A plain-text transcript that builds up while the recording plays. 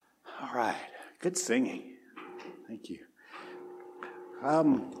All right. Good singing. Thank you.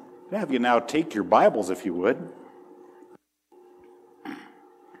 I'll have you now take your Bibles, if you would.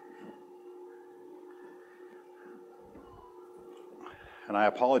 And I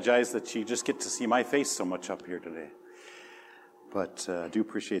apologize that you just get to see my face so much up here today. But I do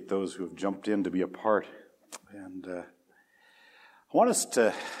appreciate those who have jumped in to be a part. And I want us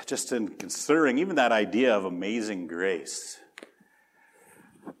to, just in considering even that idea of amazing grace,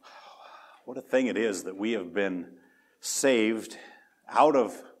 what a thing it is that we have been saved out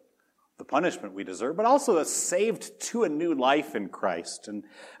of the punishment we deserve, but also that's saved to a new life in Christ. And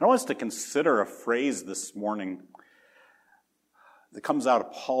I want us to consider a phrase this morning that comes out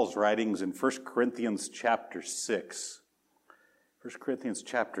of Paul's writings in 1 Corinthians chapter 6. 1 Corinthians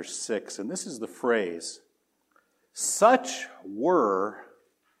chapter 6, and this is the phrase, "Such were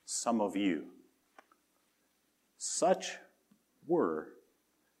some of you." Such were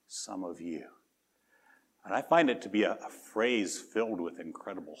some of you. And I find it to be a phrase filled with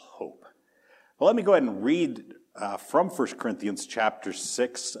incredible hope. Well, let me go ahead and read from 1 Corinthians chapter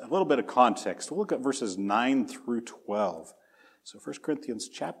 6, a little bit of context. We'll look at verses 9 through 12. So 1 Corinthians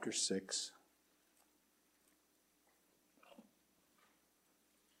chapter 6.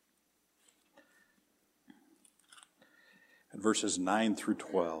 And verses 9 through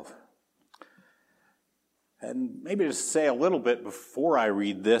 12. And maybe to say a little bit before I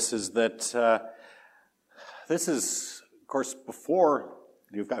read this is that this is, of course, before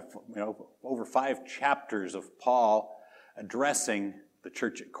you've got over 5 chapters of Paul addressing the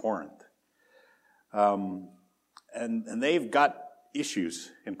church at Corinth. And they've got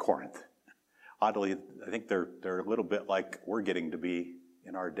issues in Corinth. Oddly, I think they're a little bit like we're getting to be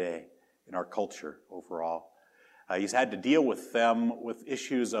in our day, in our culture overall. He's had to deal with them with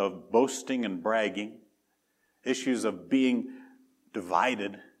issues of boasting and bragging, issues of being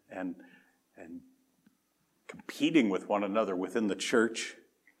divided and competing with one another within the church.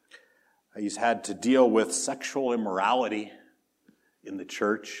 He's had to deal with sexual immorality in the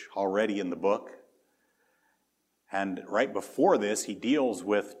church already in the book. And right before this, he deals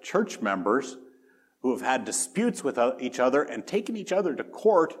with church members who have had disputes with each other and taken each other to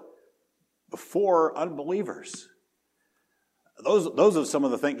court before unbelievers. Those are some of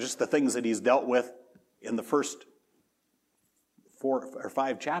the things, just the things that he's dealt with in the first 4 or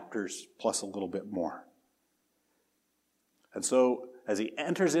 5 chapters, plus a little bit more. And so, as he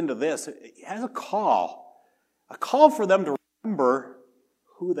enters into this, he has a call for them to remember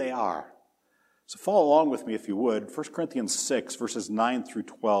who they are. So follow along with me if you would. 1 Corinthians 6, verses 9 through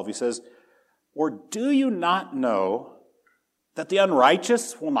 12. He says, "Or do you not know that the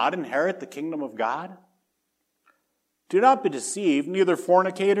unrighteous will not inherit the kingdom of God? Do not be deceived, neither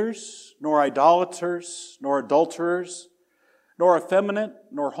fornicators, nor idolaters, nor adulterers, nor effeminate,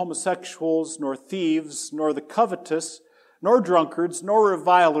 nor homosexuals, nor thieves, nor the covetous, nor drunkards, nor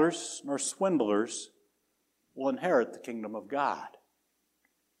revilers, nor swindlers will inherit the kingdom of God.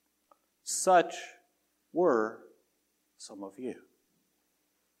 Such were some of you.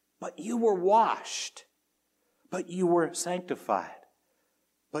 But you were washed, but you were sanctified,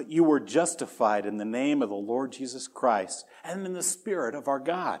 but you were justified in the name of the Lord Jesus Christ and in the Spirit of our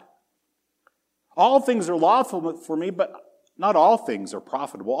God. All things are lawful for me, but not all things are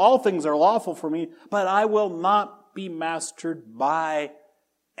profitable. All things are lawful for me, but I will not be mastered by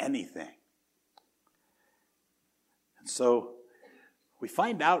anything." And so we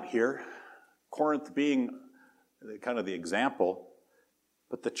find out here, Corinth being kind of the example,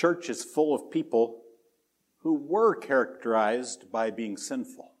 but the church is full of people who were characterized by being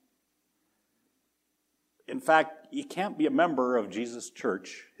sinful. In fact, you can't be a member of Jesus'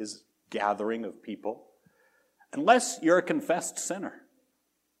 church, his gathering of people, unless you're a confessed sinner.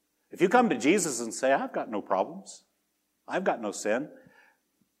 If you come to Jesus and say, "I've got no problems, I've got no sin,"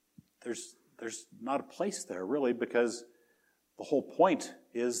 there's not a place there really, because the whole point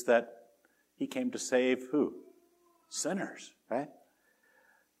is that he came to save who? Sinners, right?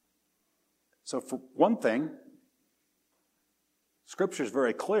 So for one thing, Scripture is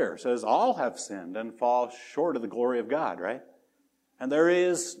very clear. It says all have sinned and fall short of the glory of God, right? And there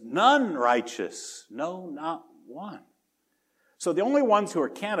is none righteous, no, not one. So the only ones who are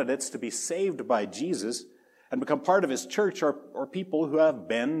candidates to be saved by Jesus and become part of his church are people who have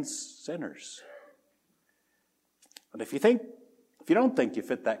been sinners. And if you don't think you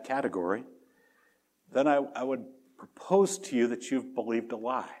fit that category, then I would propose to you that you've believed a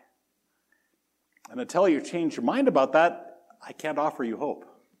lie. And until you change your mind about that, I can't offer you hope.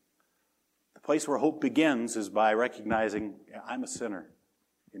 The place where hope begins is by recognizing I'm a sinner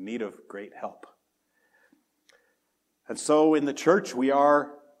in need of great help. And so in the church, we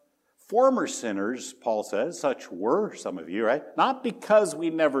are former sinners, Paul says, such were some of you, right? Not because we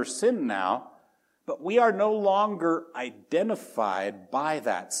never sin now, but we are no longer identified by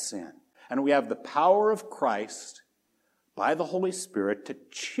that sin. And we have the power of Christ by the Holy Spirit to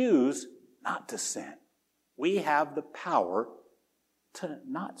choose not to sin. We have the power to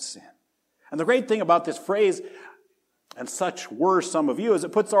not sin. And the great thing about this phrase, and such were some of you, is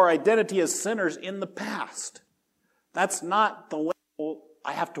it puts our identity as sinners in the past. That's not the label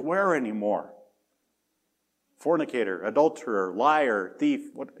I have to wear anymore. Fornicator, adulterer, liar, thief.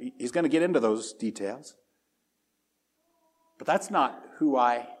 He's going to get into those details. But that's not who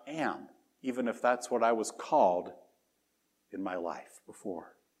I am, even if that's what I was called in my life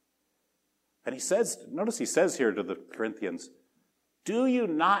before. And he says, notice he says here to the Corinthians, do you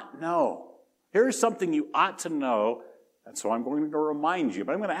not know? Here's something you ought to know, and so I'm going to remind you,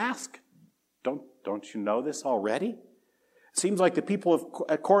 but I'm going to ask, don't you know this already? It seems like the people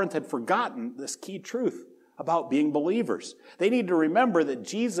at Corinth had forgotten this key truth about being believers. They need to remember that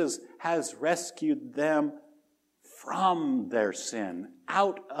Jesus has rescued them from their sin,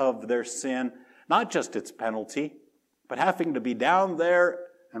 out of their sin, not just its penalty, but having to be down there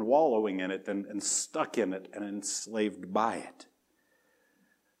and wallowing in it and stuck in it and enslaved by it.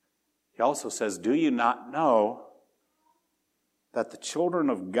 He also says, do you not know that the children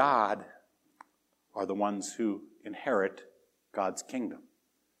of God are the ones who inherit God's kingdom?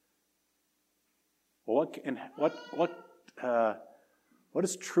 Well, what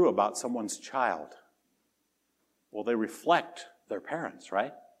is true about someone's child? Well, they reflect their parents,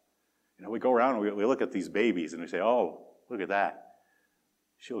 right? You know, we go around and we look at these babies and we say, oh, look at that.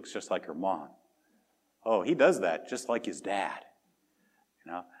 She looks just like her mom. Oh, he does that just like his dad.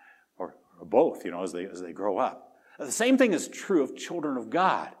 You know, or both, you know, as they grow up. The same thing is true of children of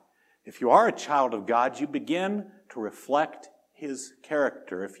God. If you are a child of God, you begin to reflect his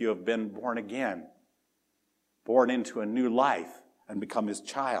character if you have been born again, born into a new life and become his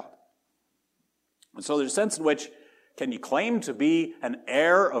child. And so there's a sense in which, can you claim to be an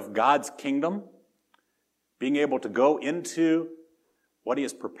heir of God's kingdom? Being able to go into what he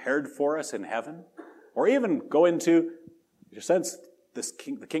has prepared for us in heaven? Or even go into, in a sense,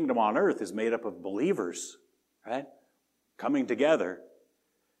 the kingdom on earth is made up of believers, right? Coming together.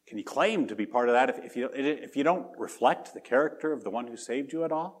 Can you claim to be part of that if you don't reflect the character of the one who saved you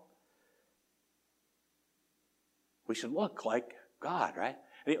at all? We should look like God, right?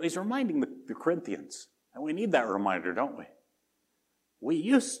 And he's reminding the Corinthians, and we need that reminder, don't we? We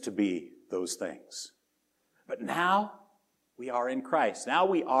used to be those things, but now we are in Christ. Now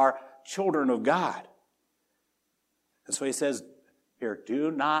we are children of God. And so he says here,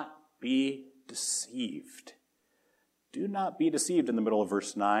 do not be deceived. Do not be deceived in the middle of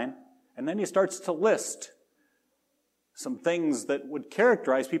verse 9. And then he starts to list some things that would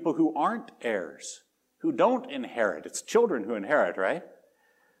characterize people who aren't heirs, who don't inherit. It's children who inherit, right?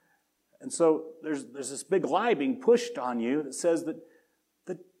 And so there's this big lie being pushed on you that says that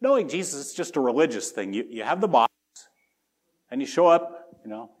knowing Jesus is just a religious thing. You have the box, and you show up, you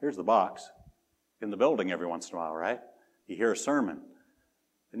know, here's the box, in the building every once in a while, right? You hear a sermon.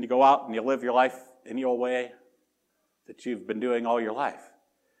 Then you go out and you live your life any old way that you've been doing all your life.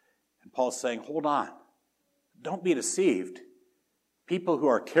 And Paul's saying, hold on. Don't be deceived. People who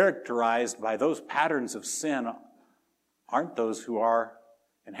are characterized by those patterns of sin aren't those who are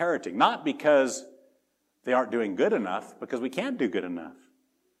inheriting. Not because they aren't doing good enough, because we can't do good enough.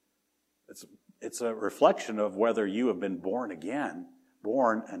 It's a reflection of whether you have been born again,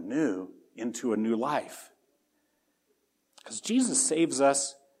 born anew into a new life. Because Jesus saves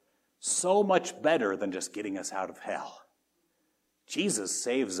us so much better than just getting us out of hell. Jesus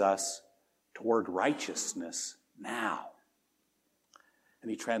saves us toward righteousness now. And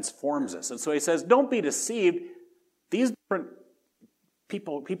he transforms us. And so he says, don't be deceived. These different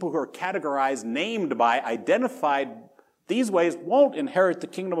people who are categorized, named by, identified these ways, won't inherit the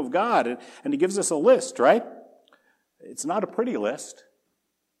kingdom of God. And he gives us a list, right? It's not a pretty list.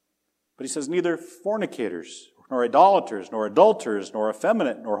 But he says, neither fornicators, nor idolaters, nor adulterers, nor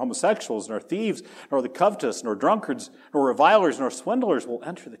effeminate, nor homosexuals, nor thieves, nor the covetous, nor drunkards, nor revilers, nor swindlers will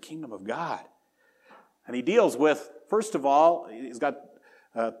enter the kingdom of God. And he deals with, first of all, he's got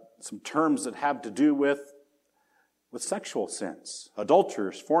some terms that have to do with sexual sins.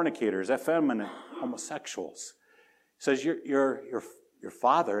 Adulterers, fornicators, effeminate, homosexuals. He says, your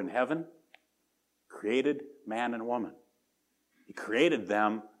Father in heaven created man and woman. He created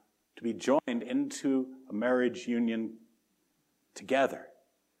them to be joined into a marriage union together.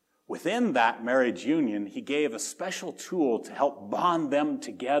 Within that marriage union, he gave a special tool to help bond them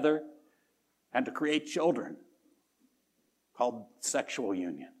together and to create children called sexual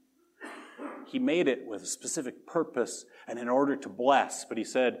union. He made it with a specific purpose and in order to bless. But he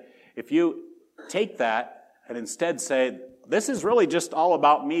said, if you take that and instead say, this is really just all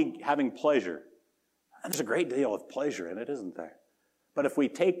about me having pleasure. And there's a great deal of pleasure in it, isn't there? But if we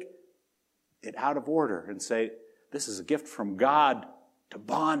take it out of order and say, this is a gift from God to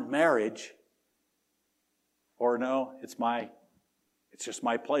bond marriage, or no, it's just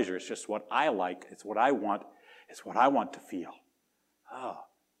my pleasure. It's just what I like. It's what I want. It's what I want to feel. Oh,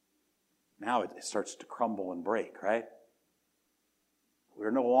 now it starts to crumble and break, right?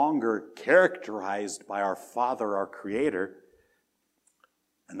 We're no longer characterized by our Father, our Creator,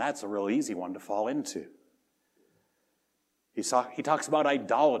 and that's a real easy one to fall into. He talks about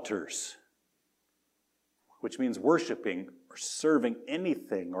idolaters, which means worshiping or serving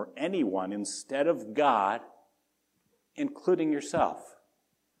anything or anyone instead of God, including yourself.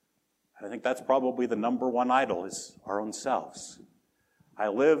 And I think that's probably the number one idol, is our own selves. I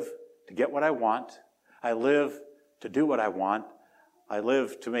live to get what I want. I live to do what I want. I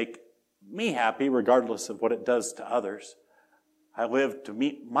live to make me happy regardless of what it does to others. I live to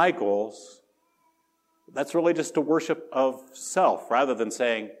meet my goals. That's really just a worship of self rather than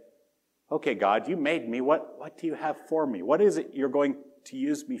saying, okay, God, you made me. What do you have for me? What is it you're going to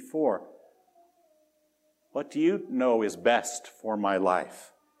use me for? What do you know is best for my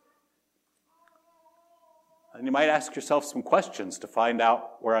life? And you might ask yourself some questions to find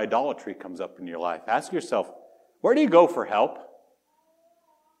out where idolatry comes up in your life. Ask yourself, where do you go for help?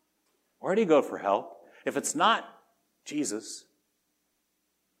 Where do you go for help? If it's not Jesus,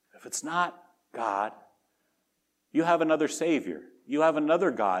 if it's not God, you have another Savior. You have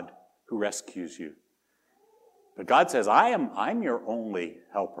another God who rescues you. But God says, I'm your only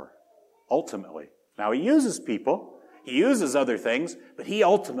helper, ultimately. Now, He uses people, He uses other things, but He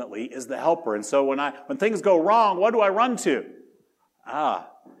ultimately is the helper. And so when things go wrong, what do I run to?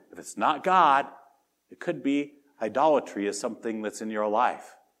 If it's not God, it could be idolatry is something that's in your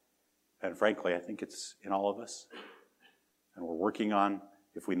life. And frankly, I think it's in all of us. And we're working on,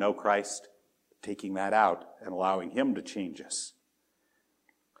 if we know Christ, taking that out and allowing Him to change us.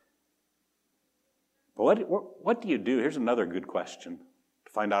 But what do you do? Here's another good question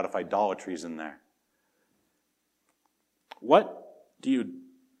to find out if idolatry is in there. What do you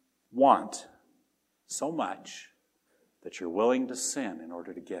want so much that you're willing to sin in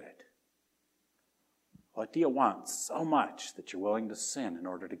order to get it? What do you want so much that you're willing to sin in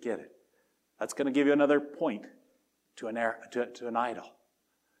order to get it? That's going to give you another point to an idol.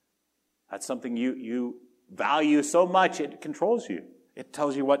 That's something you value so much it controls you. It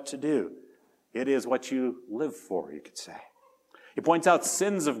tells you what to do. It is what you live for, you could say. He points out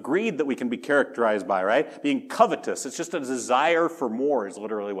sins of greed that we can be characterized by, right? Being covetous. It's just a desire for more is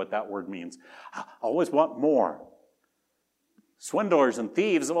literally what that word means. I always want more. Swindlers and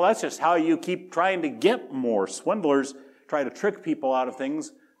thieves, well, that's just how you keep trying to get more. Swindlers try to trick people out of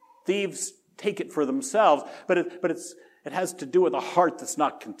things. Thieves take it for themselves. But it has to do with a heart that's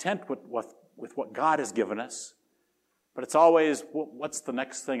not content with what God has given us. But it's always, what's the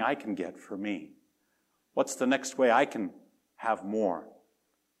next thing I can get for me? What's the next way I can have more?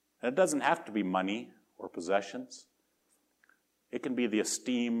 And it doesn't have to be money or possessions. It can be the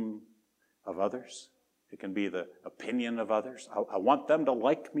esteem of others. It can be the opinion of others. I want them to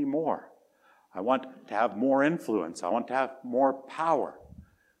like me more. I want to have more influence. I want to have more power.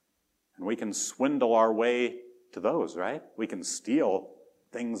 And we can swindle our way to those, right? We can steal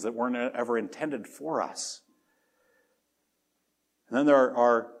things that weren't ever intended for us. And then there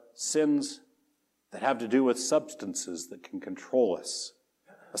are sins that have to do with substances that can control us.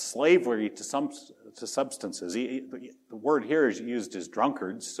 A slavery to substances. The word here is used as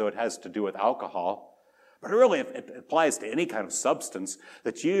drunkards, so it has to do with alcohol. But really, it applies to any kind of substance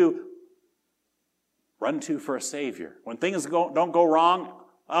that you run to for a savior. When things don't go wrong,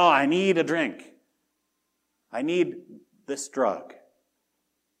 I need a drink. I need this drug.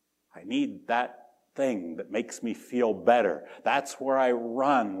 I need that thing that makes me feel better. That's where I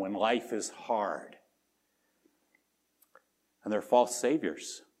run when life is hard. And they're false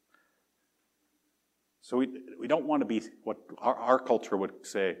saviors. So we don't want to be what our culture would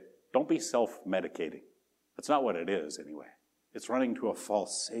say, don't be self-medicating. That's not what it is anyway. It's running to a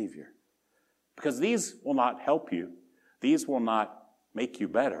false savior. Because these will not help you. These will not make you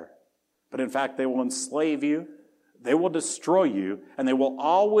better. But in fact, they will enslave you. They will destroy you. And they will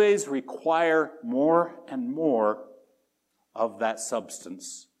always require more and more of that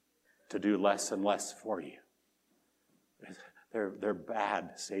substance to do less and less for you. They're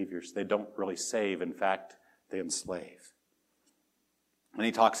bad saviors. They don't really save. In fact, they enslave. And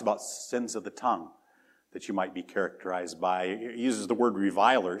he talks about sins of the tongue that you might be characterized by. He uses the word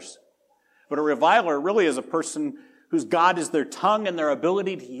revilers. But a reviler really is a person whose God is their tongue and their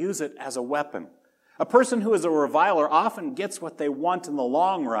ability to use it as a weapon. A person who is a reviler often gets what they want in the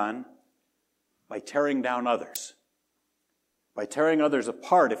long run by tearing down others, by tearing others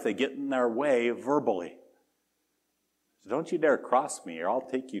apart if they get in their way verbally. So don't you dare cross me or I'll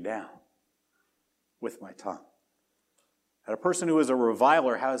take you down with my tongue. And a person who is a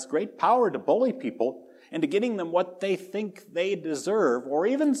reviler has great power to bully people into getting them what they think they deserve, or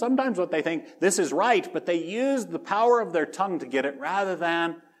even sometimes what they think this is right, but they use the power of their tongue to get it rather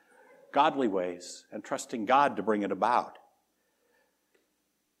than godly ways and trusting God to bring it about.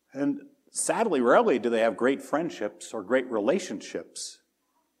 And sadly, rarely do they have great friendships or great relationships,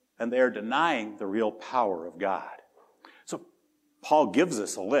 and they are denying the real power of God. So Paul gives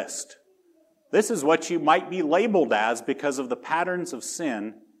us a list. This is what you might be labeled as because of the patterns of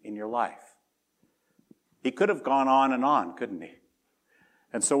sin in your life. He could have gone on, couldn't he?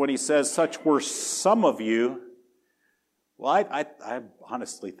 And so when he says, such were some of you, well, I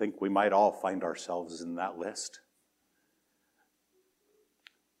honestly think we might all find ourselves in that list.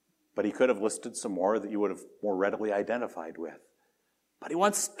 But he could have listed some more that you would have more readily identified with. But he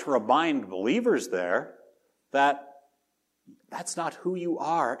wants to remind believers there that that's not who you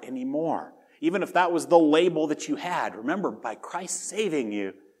are anymore. Even if that was the label that you had. Remember, by Christ saving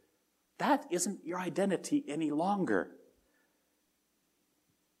you, that isn't your identity any longer.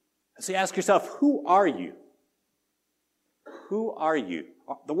 So you ask yourself, who are you? Who are you?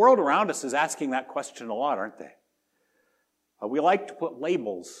 The world around us is asking that question a lot, aren't they? We like to put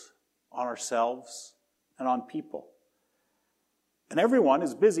labels on ourselves and on people. And everyone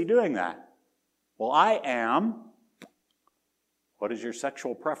is busy doing that. Well, I am. What is your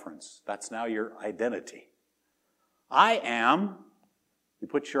sexual preference? That's now your identity. I am. You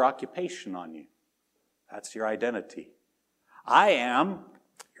put your occupation on you. That's your identity. I am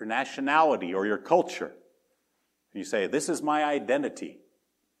your nationality or your culture. And you say, this is my identity.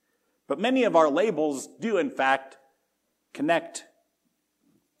 But many of our labels do, in fact, connect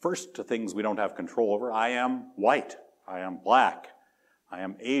first to things we don't have control over. I am white. I am black. I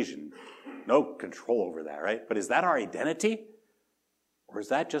am Asian. No control over that, right? But is that our identity? Or is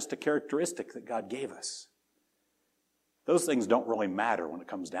that just a characteristic that God gave us? Those things don't really matter when it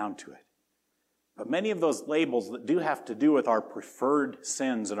comes down to it. But many of those labels that do have to do with our preferred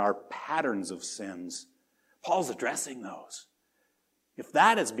sins and our patterns of sins, Paul's addressing those. If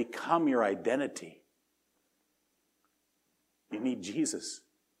that has become your identity, you need Jesus.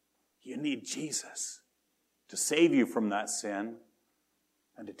 You need Jesus to save you from that sin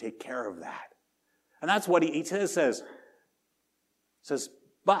and to take care of that. And that's what he says. He says,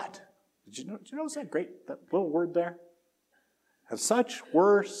 but. Did you notice that little word there? And such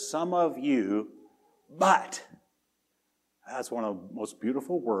were some of you, but. That's one of the most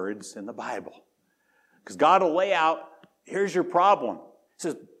beautiful words in the Bible. Because God will lay out, here's your problem. He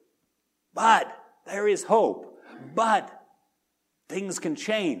says, but there is hope. But things can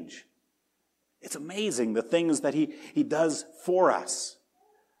change. It's amazing the things that he does for us.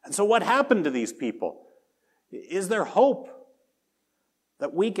 And so what happened to these people? Is there hope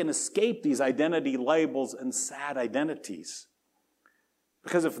that we can escape these identity labels and sad identities?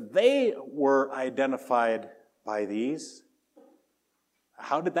 Because if they were identified by these,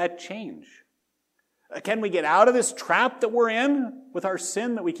 how did that change? Can we get out of this trap that we're in with our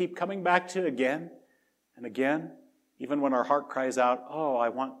sin that we keep coming back to again and again? Even when our heart cries out, oh, I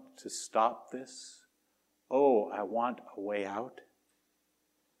want to stop this. Oh, I want a way out.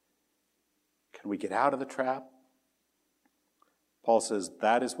 Can we get out of the trap? Paul says,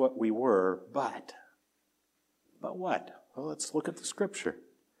 that is what we were, but what? Well, let's look at the scripture.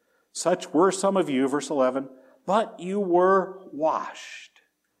 Such were some of you, verse 11, but you were washed.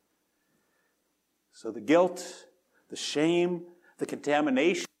 So the guilt, the shame, the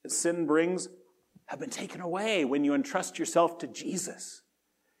contamination that sin brings have been taken away when you entrust yourself to Jesus.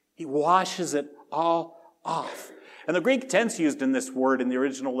 He washes it all off. And the Greek tense used in this word in the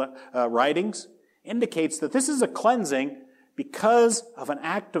original writings indicates that this is a cleansing because of an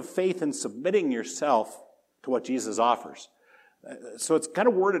act of faith in submitting yourself to what Jesus offers. So it's kind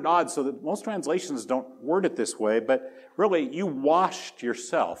of worded odd, so that most translations don't word it this way, but really, you washed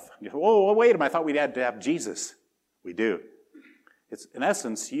yourself. You go, oh, wait a minute, I thought we had to have Jesus. We do. It's, in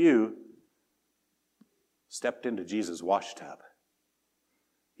essence, you stepped into Jesus' wash tub.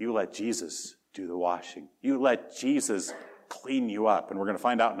 You let Jesus do the washing. You let Jesus clean you up. And we're going to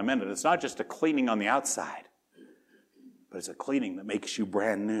find out in a minute, it's not just a cleaning on the outside, but it's a cleaning that makes you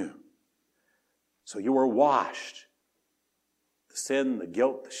brand new. So you were washed. The sin, the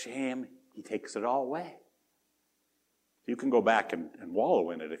guilt, the shame, he takes it all away. You can go back and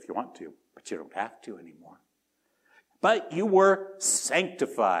wallow in it if you want to, but you don't have to anymore. But you were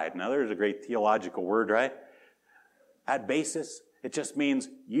sanctified. Now there's a great theological word, right? At basis, it just means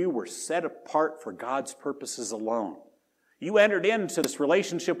you were set apart for God's purposes alone. You entered into this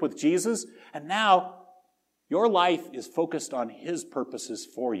relationship with Jesus, and now your life is focused on His purposes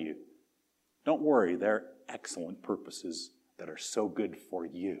for you. Don't worry, they're excellent purposes that are so good for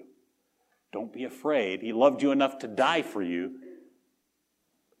you. Don't be afraid. He loved you enough to die for you,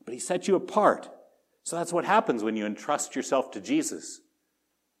 but He set you apart. So that's what happens when you entrust yourself to Jesus.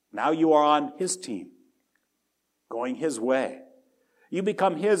 Now you are on His team, going His way. You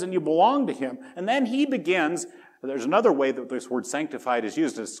become His and you belong to Him. And then He begins, there's another way that this word sanctified is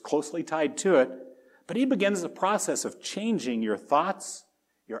used, it's closely tied to it, but He begins the process of changing your thoughts,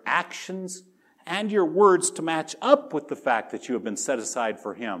 your actions, and your words to match up with the fact that you have been set aside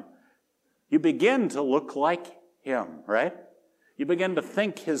for Him. You begin to look like Him, right? You begin to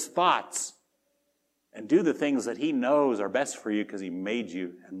think His thoughts and do the things that He knows are best for you because He made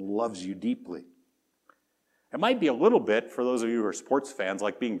you and loves you deeply. It might be a little bit, for those of you who are sports fans,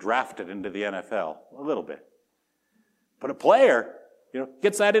 like being drafted into the NFL. A little bit. But a player,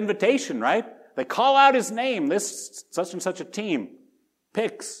 gets that invitation, right? They call out his name. This such and such a team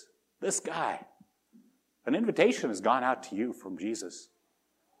picks this guy. An invitation has gone out to you from Jesus.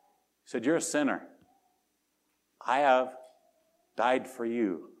 He said, you're a sinner. I have died for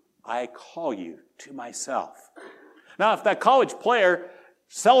you. I call you to myself. Now, if that college player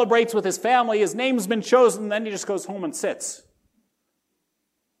celebrates with his family, his name's been chosen, then he just goes home and sits.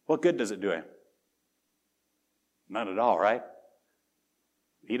 What good does it do him? None at all, right?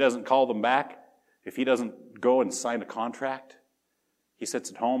 He doesn't call them back. If he doesn't go and sign a contract, he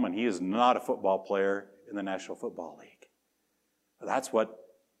sits at home and he is not a football player in the National Football League. That's what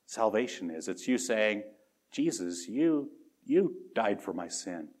salvation is. It's you saying, Jesus, you died for my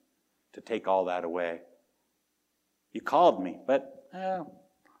sin to take all that away. You called me, but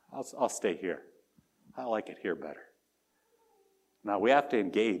I'll stay here. I like it here better. Now, we have to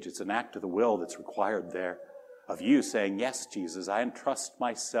engage. It's an act of the will that's required there of you saying, yes, Jesus, I entrust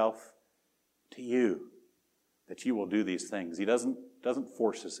myself to you that you will do these things. He doesn't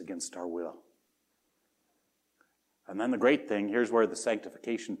force us against our will. And then the great thing, here's where the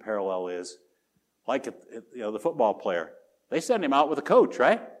sanctification parallel is. Like the football player, they send him out with a coach,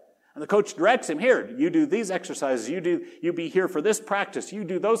 right? And the coach directs him, here, you do these exercises, you be here for this practice, you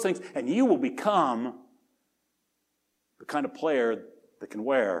do those things, and you will become the kind of player that can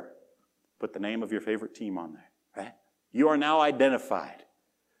put the name of your favorite team on there, right? You are now identified.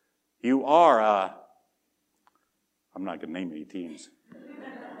 You are, I'm not going to name any teams,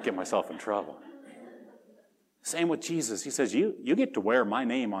 get myself in trouble. Same with Jesus. He says, you get to wear my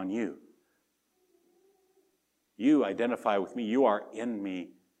name on you. You identify with me. You are in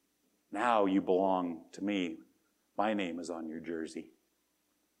me. Now you belong to me. My name is on your jersey.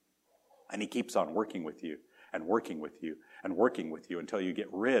 And he keeps on working with you and working with you and working with you until you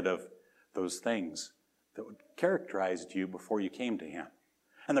get rid of those things that characterized you before you came to him.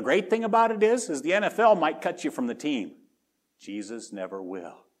 And the great thing about it is the NFL might cut you from the team. Jesus never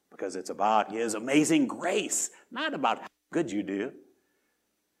will, because it's about his amazing grace, not about how good you do.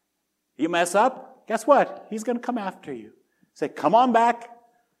 You mess up, guess what? He's going to come after you. Say, come on back.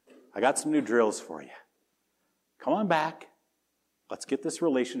 I got some new drills for you. Come on back. Let's get this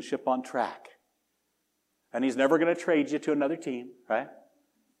relationship on track. And he's never going to trade you to another team, right?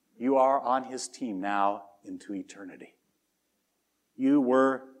 You are on his team now into eternity. You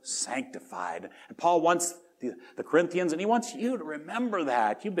were sanctified. And Paul wants the Corinthians, and he wants you to remember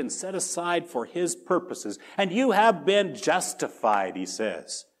that. You've been set aside for his purposes, and you have been justified, he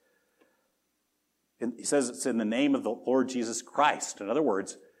says. And he says it's in the name of the Lord Jesus Christ. In other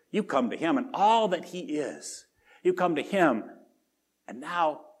words, you come to him and all that he is. You come to him, and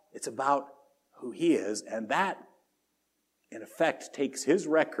now it's about who he is, and that, in effect, takes his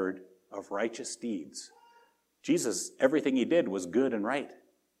record of righteous deeds. Jesus, everything he did was good and right,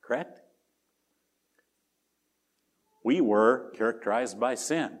 correct? We were characterized by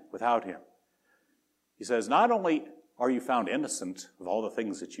sin without him. He says, not only are you found innocent of all the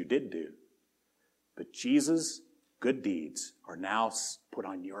things that you did do, but Jesus' good deeds are now put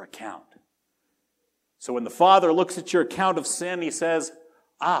on your account. So when the Father looks at your account of sin, he says,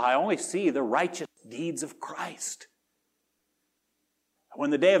 I only see the righteous deeds of Christ. When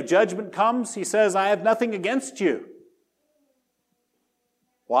the day of judgment comes, he says, I have nothing against you.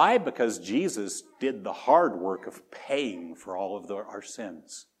 Why? Because Jesus did the hard work of paying for all of our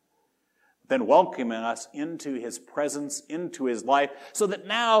sins. Then welcoming us into his presence, into his life, so that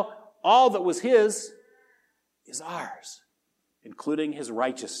now all that was his is ours, including his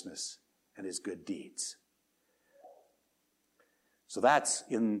righteousness and his good deeds. So that's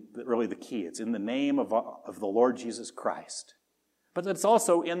really the key. It's in the name of the Lord Jesus Christ. But it's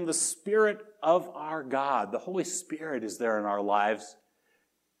also in the Spirit of our God. The Holy Spirit is there in our lives.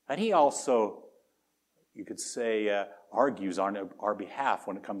 And he also, you could say, argues on our behalf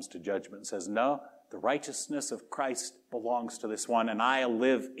when it comes to judgment and says, no, the righteousness of Christ belongs to this one, and I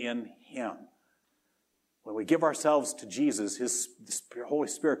live in him. When we give ourselves to Jesus, the Holy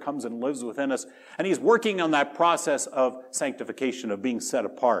Spirit comes and lives within us, and he's working on that process of sanctification, of being set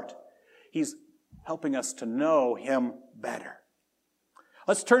apart. He's helping us to know him better.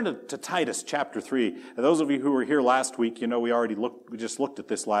 Let's turn to Titus chapter 3. And those of you who were here last week, you know we just looked at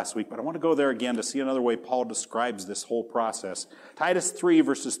this last week, but I want to go there again to see another way Paul describes this whole process. Titus 3,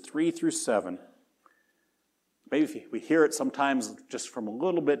 verses 3 through 7. Maybe we hear it sometimes just from a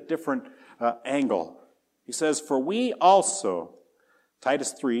little bit different angle. He says, for we also,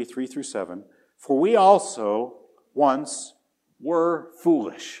 Titus 3, 3 through 7, for we also once were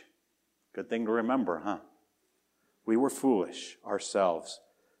foolish. Good thing to remember, huh? We were foolish ourselves,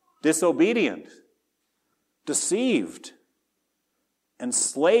 disobedient, deceived,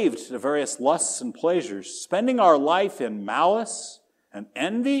 enslaved to various lusts and pleasures, spending our life in malice and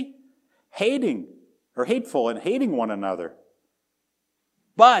envy, hateful and hating one another.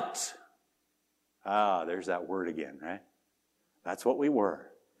 But, there's that word again, right? That's what we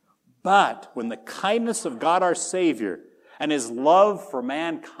were. But when the kindness of God our Savior and his love for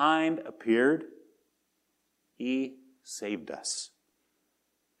mankind appeared, he saved us.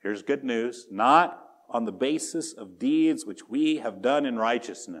 Here's good news. Not on the basis of deeds which we have done in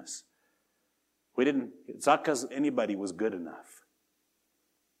righteousness. It's not because anybody was good enough.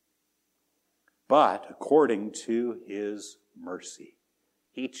 But according to his mercy,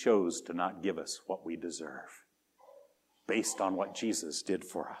 he chose to not give us what we deserve, based on what Jesus did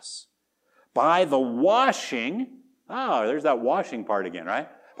for us. By the washing, there's that washing part again, right?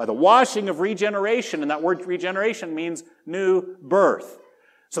 By the washing of regeneration, and that word regeneration means new birth.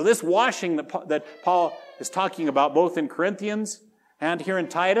 So this washing that Paul is talking about both in Corinthians and here in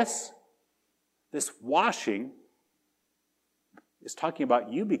Titus, this washing is talking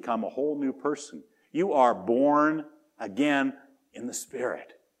about you become a whole new person. You are born again in the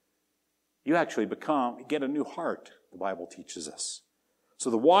Spirit. You actually get a new heart, the Bible teaches us. So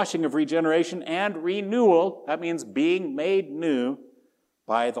the washing of regeneration and renewal, that means being made new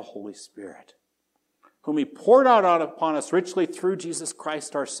by the Holy Spirit, whom he poured out upon us richly through Jesus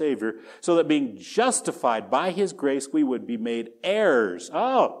Christ our Savior, so that being justified by his grace, we would be made heirs.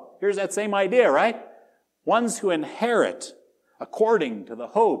 Oh, here's that same idea, right? Ones who inherit according to the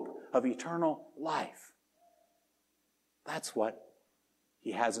hope of eternal life. That's what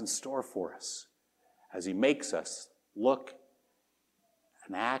he has in store for us as he makes us look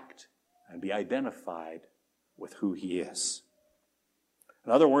and act and be identified with who he is.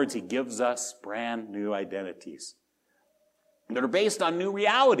 In other words, he gives us brand new identities that are based on new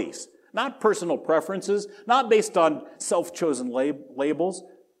realities, not personal preferences, not based on self-chosen labels,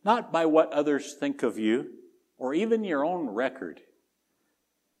 not by what others think of you, or even your own record.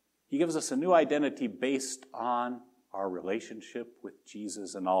 He gives us a new identity based on our relationship with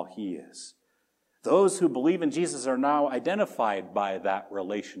Jesus and all he is. Those who believe in Jesus are now identified by that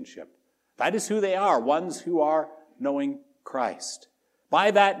relationship. That is who they are, ones who are knowing Christ.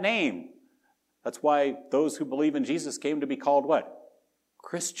 By that name. That's why those who believe in Jesus came to be called what?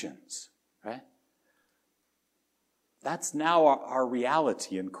 Christians, right? That's now our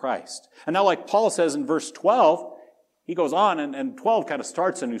reality in Christ. And now, like Paul says in verse 12, he goes on, and 12 kind of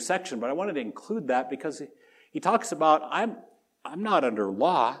starts a new section, but I wanted to include that because he talks about, I'm not under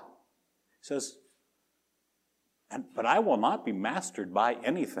law. He says, but I will not be mastered by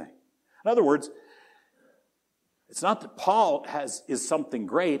anything. In other words, it's not that Paul is something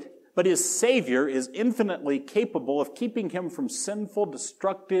great, but his Savior is infinitely capable of keeping him from sinful,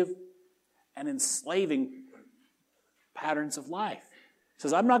 destructive, and enslaving patterns of life. He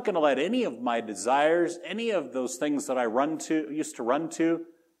says, I'm not going to let any of my desires, any of those things that I used to run to,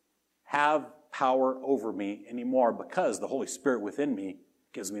 have power over me anymore, because the Holy Spirit within me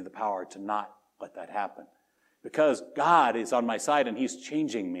gives me the power to not let that happen. Because God is on my side and he's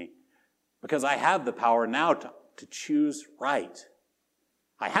changing me. Because I have the power now to choose right.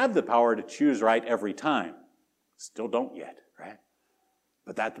 I have the power to choose right every time. Still don't yet, right?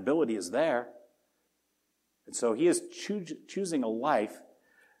 But that ability is there. And so he is choosing a life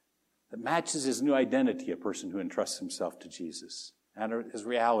that matches his new identity, a person who entrusts himself to Jesus and his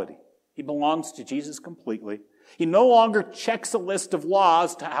reality. He belongs to Jesus completely. He no longer checks a list of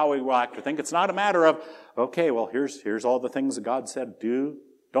laws to how we will act or think. It's not a matter of, okay, well, here's all the things that God said do,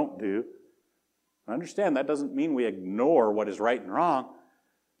 don't do. I understand that doesn't mean we ignore what is right and wrong,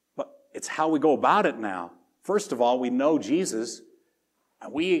 but it's how we go about it now. First of all, we know Jesus,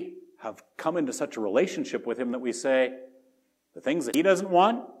 and we have come into such a relationship with him that we say, the things that he doesn't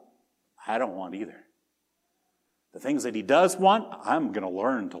want, I don't want either. The things that he does want, I'm going to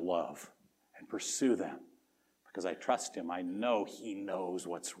learn to love and pursue them because I trust him. I know he knows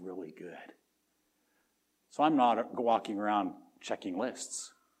what's really good. So I'm not walking around checking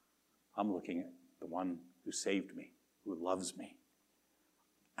lists. I'm looking at the one who saved me, who loves me.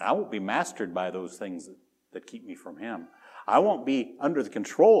 And I won't be mastered by those things that keep me from him. I won't be under the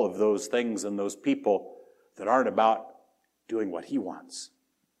control of those things and those people that aren't about doing what he wants.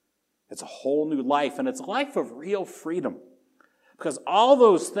 It's a whole new life, and it's a life of real freedom. Because all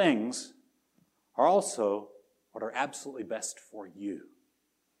those things are also what are absolutely best for you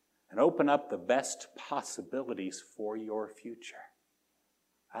and open up the best possibilities for your future.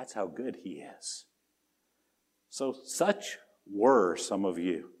 That's how good he is. So such were some of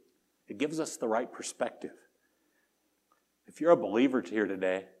you. It gives us the right perspective. If you're a believer here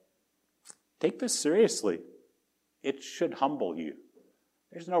today, take this seriously. It should humble you.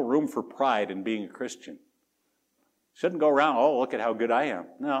 There's no room for pride in being a Christian. Shouldn't go around, oh, look at how good I am.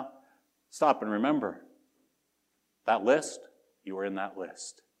 No. Stop and remember. That list, you were in that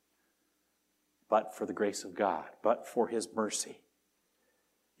list. But for the grace of God, but for his mercy.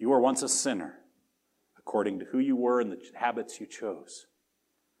 You were once a sinner, according to who you were and the habits you chose.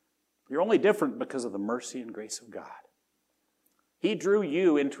 You're only different because of the mercy and grace of God. He drew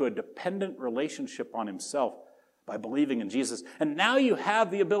you into a dependent relationship on himself by believing in Jesus. And now you have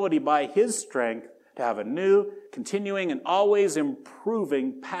the ability by his strength to have a new, continuing, and always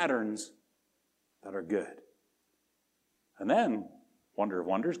improving patterns that are good. And then, wonder of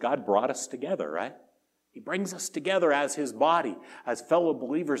wonders, God brought us together, right? He brings us together as his body, as fellow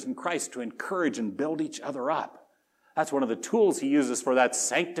believers in Christ to encourage and build each other up. That's one of the tools he uses for that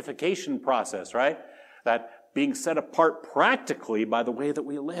sanctification process, right? That being set apart practically by the way that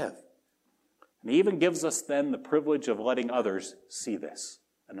we live. And he even gives us then the privilege of letting others see this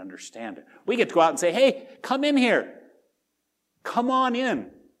and understand it. We get to go out and say, hey, come in here. Come on in.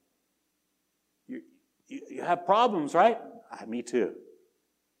 You have problems, right? Me too.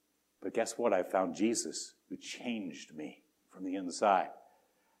 But guess what? I found Jesus who changed me from the inside.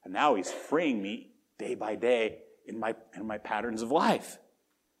 And now he's freeing me day by day in my patterns of life.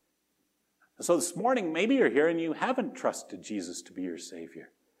 And so this morning, maybe you're here and you haven't trusted Jesus to be your Savior.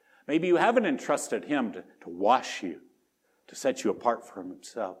 Maybe you haven't entrusted him to wash you, to set you apart for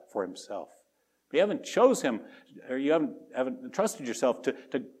himself. You haven't chose him, or you haven't entrusted yourself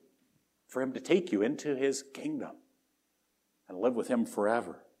for him to take you into his kingdom and live with him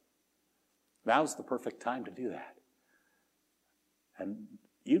forever. Now's the perfect time to do that. And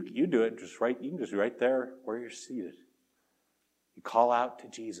you do it just right. You can just right there where you're seated. You call out to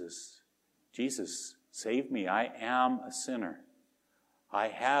Jesus. Jesus, save me. I am a sinner. I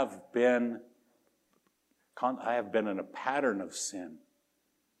have been in a pattern of sin,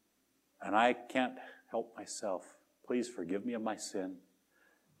 and I can't help myself. Please forgive me of my sin.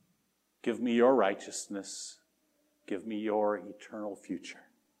 Give me your righteousness. Give me your eternal future.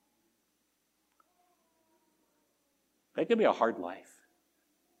 That can be a hard life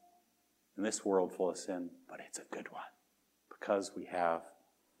in this world full of sin, but it's a good one because we have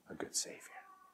a good Savior.